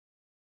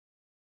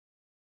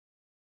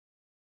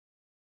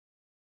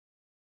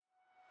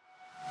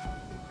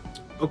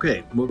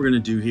Okay, what we're going to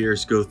do here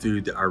is go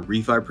through our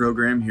refi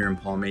program here in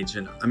Palm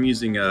Agent. I'm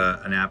using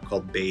an app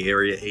called Bay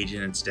Area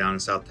Agent. It's down in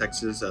South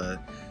Texas, down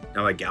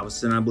by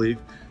Galveston, I believe.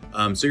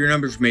 So your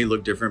numbers may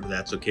look different, but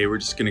that's okay. We're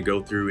just going to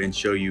go through and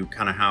show you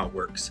kind of how it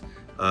works.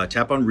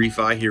 Tap on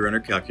refi here under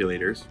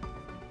calculators.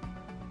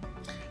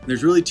 And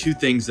there's really two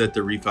things that the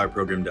refi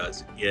program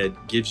does. It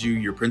gives you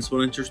your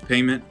principal and interest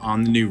payment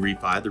on the new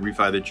refi, the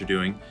refi that you're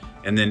doing,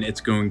 and then it's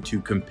going to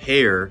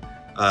compare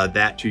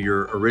that to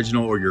your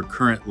original or your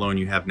current loan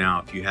you have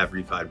now if you have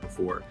refied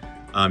before.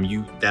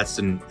 That's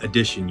an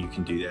addition, you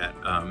can do that.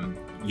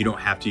 You don't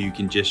have to, you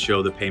can just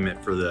show the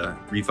payment for the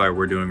refi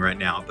we're doing right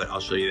now, but I'll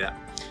show you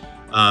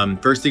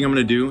that. First thing I'm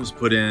gonna do is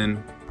put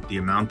in the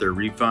amount they're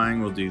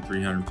refining. We'll do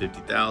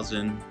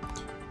 350,000.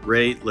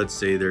 Rate, let's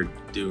say they're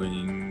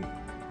doing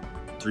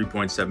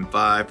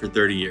 3.75 for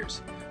 30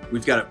 years.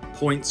 We've got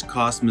points,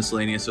 cost,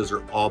 miscellaneous. Those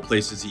are all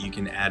places that you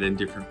can add in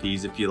different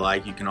fees if you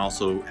like. You can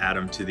also add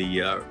them to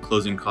the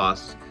closing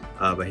costs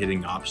by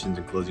hitting options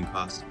and closing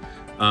costs.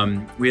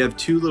 We have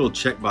two little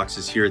check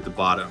boxes here at the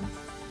bottom.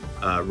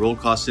 Roll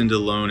costs into the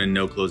loan and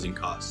no closing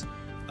costs.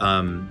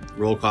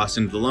 Roll costs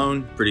into the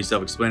loan, pretty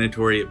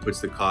self-explanatory. It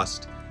puts the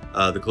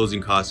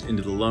closing costs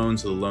into the loan,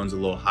 so the loan's a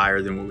little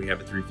higher than what we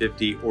have at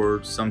 350,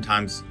 or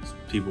sometimes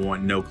people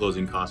want no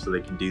closing costs, so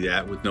they can do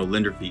that with no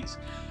lender fees.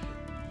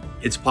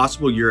 It's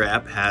possible your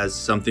app has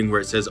something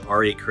where it says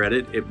R8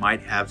 credit. It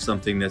might have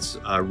something that's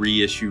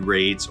reissue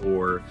rates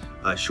or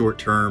short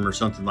term or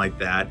something like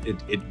that.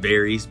 It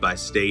varies by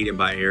state and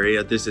by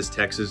area. This is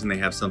Texas and they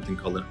have something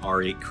called an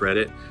R8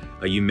 credit.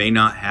 You may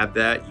not have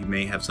that. You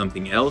may have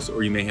something else,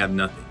 or you may have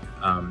nothing.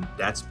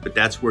 But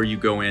that's where you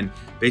go in.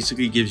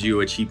 Basically gives you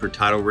a cheaper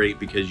title rate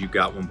because you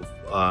got one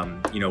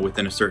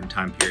within a certain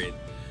time period.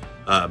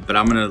 But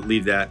I'm gonna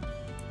leave that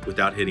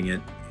without hitting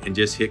it and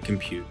just hit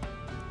compute.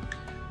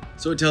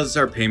 So it tells us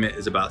our payment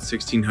is about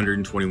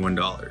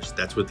 $1,621.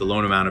 That's with the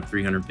loan amount of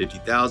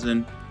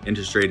 $350,000,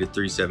 interest rate at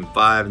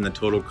 3.75, and the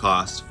total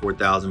cost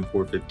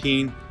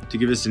 $4,415 to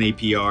give us an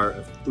APR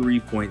of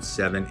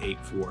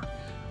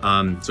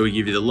 3.784. So we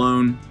give you the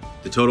loan,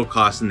 the total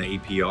cost, and the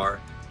APR.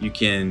 You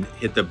can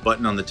hit the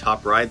button on the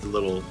top right, the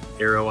little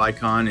arrow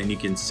icon, and you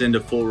can send a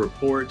full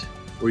report,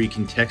 or you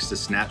can text a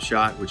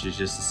snapshot, which is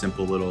just a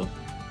simple little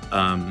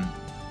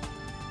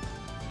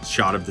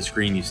shot of the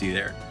screen you see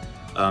there.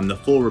 The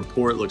full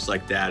report looks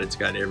like that. It's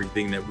got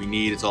everything that we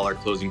need. It's all our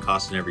closing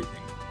costs and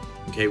everything.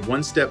 Okay,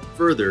 one step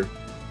further,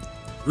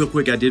 real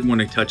quick, I did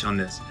want to touch on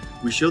this.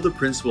 We show the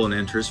principal and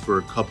interest for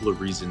a couple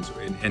of reasons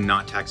and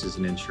not taxes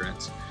and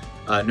insurance.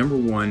 Number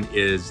one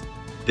is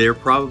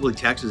probably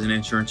taxes and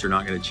insurance are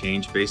not going to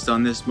change based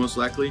on this, most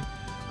likely.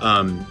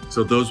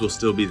 So those will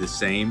still be the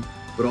same,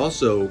 but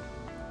also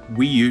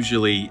we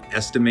usually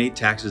estimate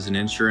taxes and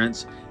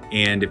insurance.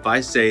 And if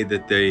I say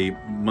that the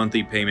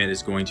monthly payment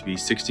is going to be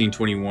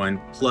 $1,621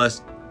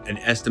 plus an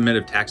estimate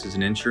of taxes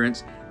and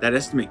insurance, that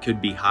estimate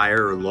could be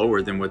higher or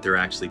lower than what they're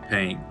actually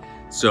paying.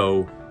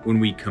 So when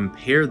we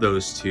compare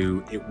those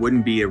two, it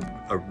wouldn't be a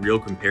real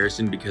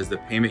comparison because the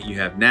payment you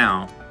have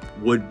now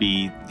would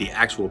be the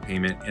actual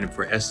payment. And if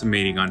we're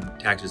estimating on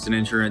taxes and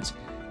insurance,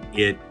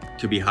 it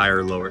could be higher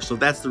or lower. So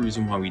that's the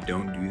reason why we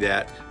don't do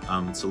that.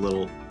 It's a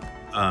little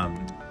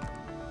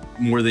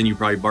more than you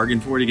probably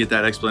bargained for to get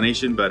that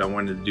explanation, but I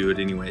wanted to do it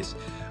anyways.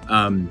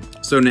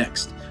 So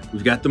next,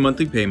 we've got the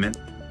monthly payment.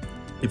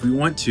 If we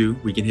want to,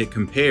 we can hit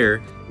compare.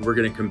 We're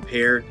going to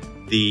compare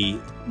the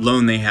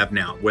loan they have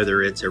now,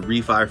 whether it's a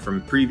refi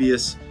from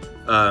previous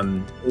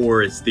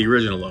or it's the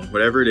original loan,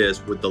 whatever it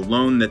is, with the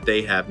loan that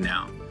they have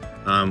now.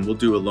 We'll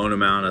do a loan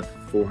amount of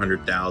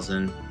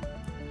 $400,000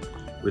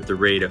 with the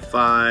rate of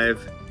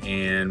 5,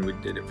 and we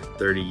did it for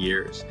 30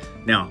 years.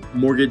 Now,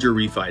 mortgage or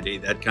refi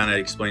date, that kind of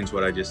explains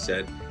what I just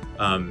said.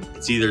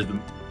 It's either the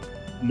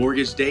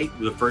mortgage date,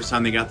 the first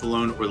time they got the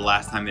loan, or the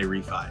last time they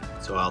refied.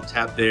 So I'll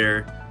tap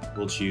there,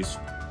 we'll choose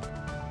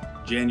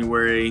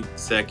January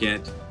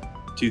 2nd,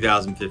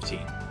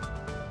 2015.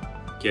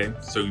 Okay,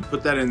 so you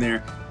put that in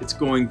there. It's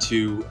going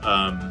to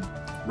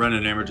run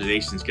an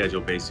amortization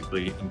schedule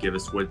basically and give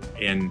us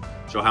and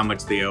show how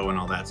much they owe and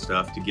all that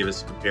stuff to give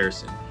us a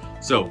comparison.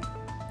 So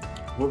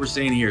what we're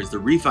saying here is the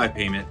refi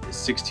payment is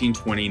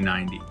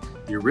 $1,620.90.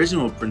 The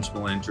original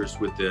principal and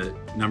interest with the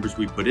numbers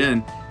we put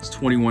in is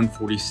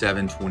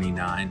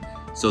 $2,147.29.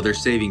 So they're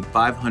saving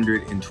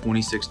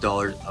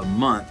 $526 a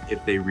month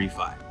if they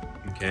refi,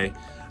 okay?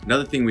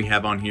 Another thing we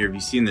have on here, if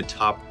you see in the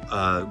top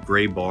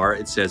gray bar,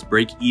 it says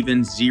break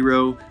even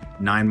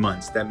 9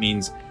 months. That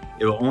means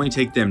it will only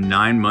take them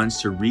 9 months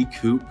to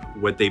recoup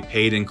what they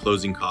paid in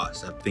closing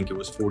costs. I think it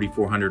was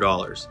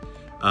 $4,400.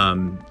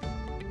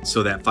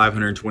 So that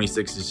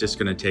 $526 is just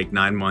gonna take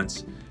 9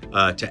 months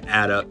to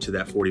add up to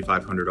that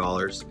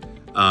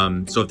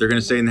 $4,500. So if they're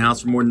going to stay in the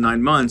house for more than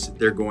 9 months,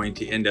 they're going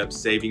to end up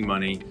saving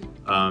money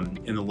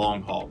in the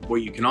long haul.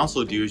 What you can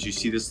also do is you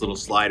see this little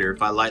slider.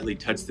 If I lightly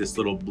touch this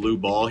little blue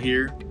ball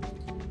here,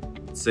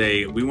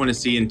 say we want to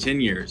see in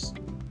 10 years,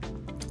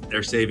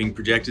 their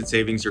projected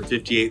savings are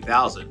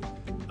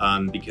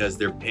 $58,000 because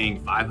they're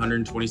paying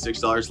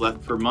 $526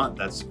 left per month.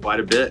 That's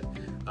quite a bit.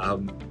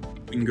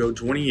 we can go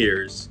 20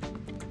 years.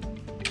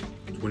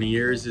 20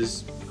 years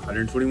is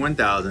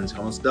 121,000, it's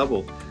almost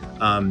double.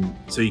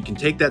 So you can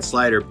take that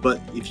slider,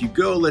 but if you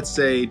go, let's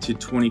say, to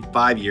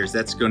 25 years,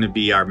 that's going to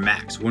be our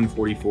max,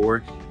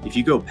 144. If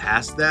you go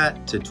past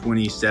that to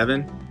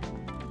 27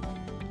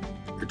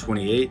 or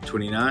 28,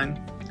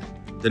 29,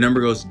 the number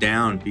goes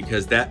down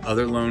because that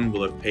other loan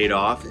will have paid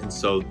off, and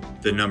so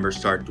the numbers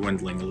start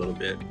dwindling a little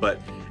bit. But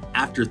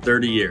after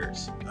 30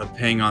 years of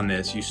paying on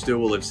this, you still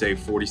will have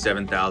saved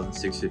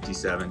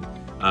 $47,657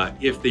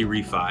 if they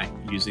refi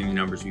using the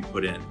numbers we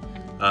put in.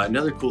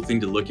 Another cool thing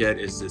to look at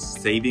is this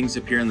savings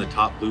appear in the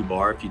top blue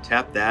bar. If you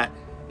tap that,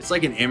 it's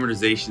like an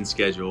amortization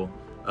schedule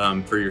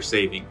for your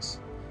savings.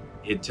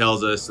 It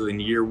tells us in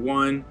year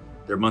one,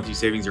 their monthly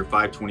savings are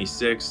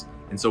 $526.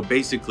 And so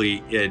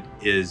basically it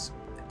is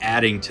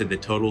adding to the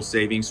total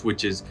savings,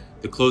 which is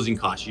the closing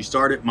cost. You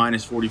start at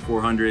minus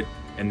 4,400,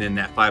 and then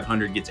that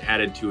 500 gets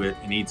added to it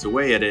and eats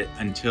away at it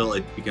until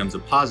it becomes a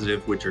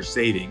positive, which are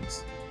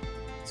savings.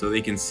 So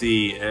they can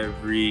see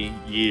every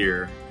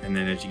year, and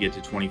then as you get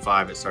to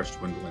 25, it starts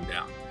dwindling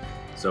down.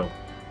 So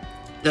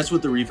that's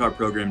what the refi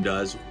program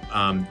does.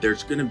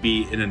 There's going to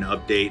be in an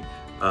update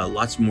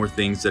lots more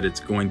things that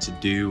it's going to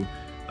do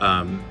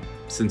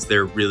since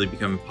they're really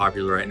becoming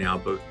popular right now.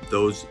 But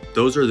those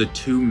are the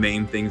two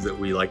main things that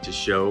we like to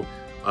show.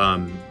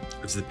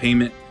 It's the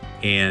payment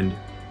and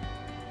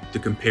the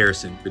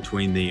comparison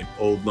between the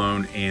old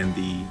loan and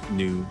the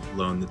new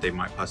loan that they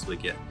might possibly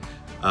get.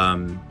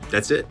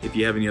 That's it. If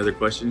you have any other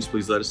questions,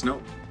 please let us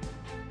know.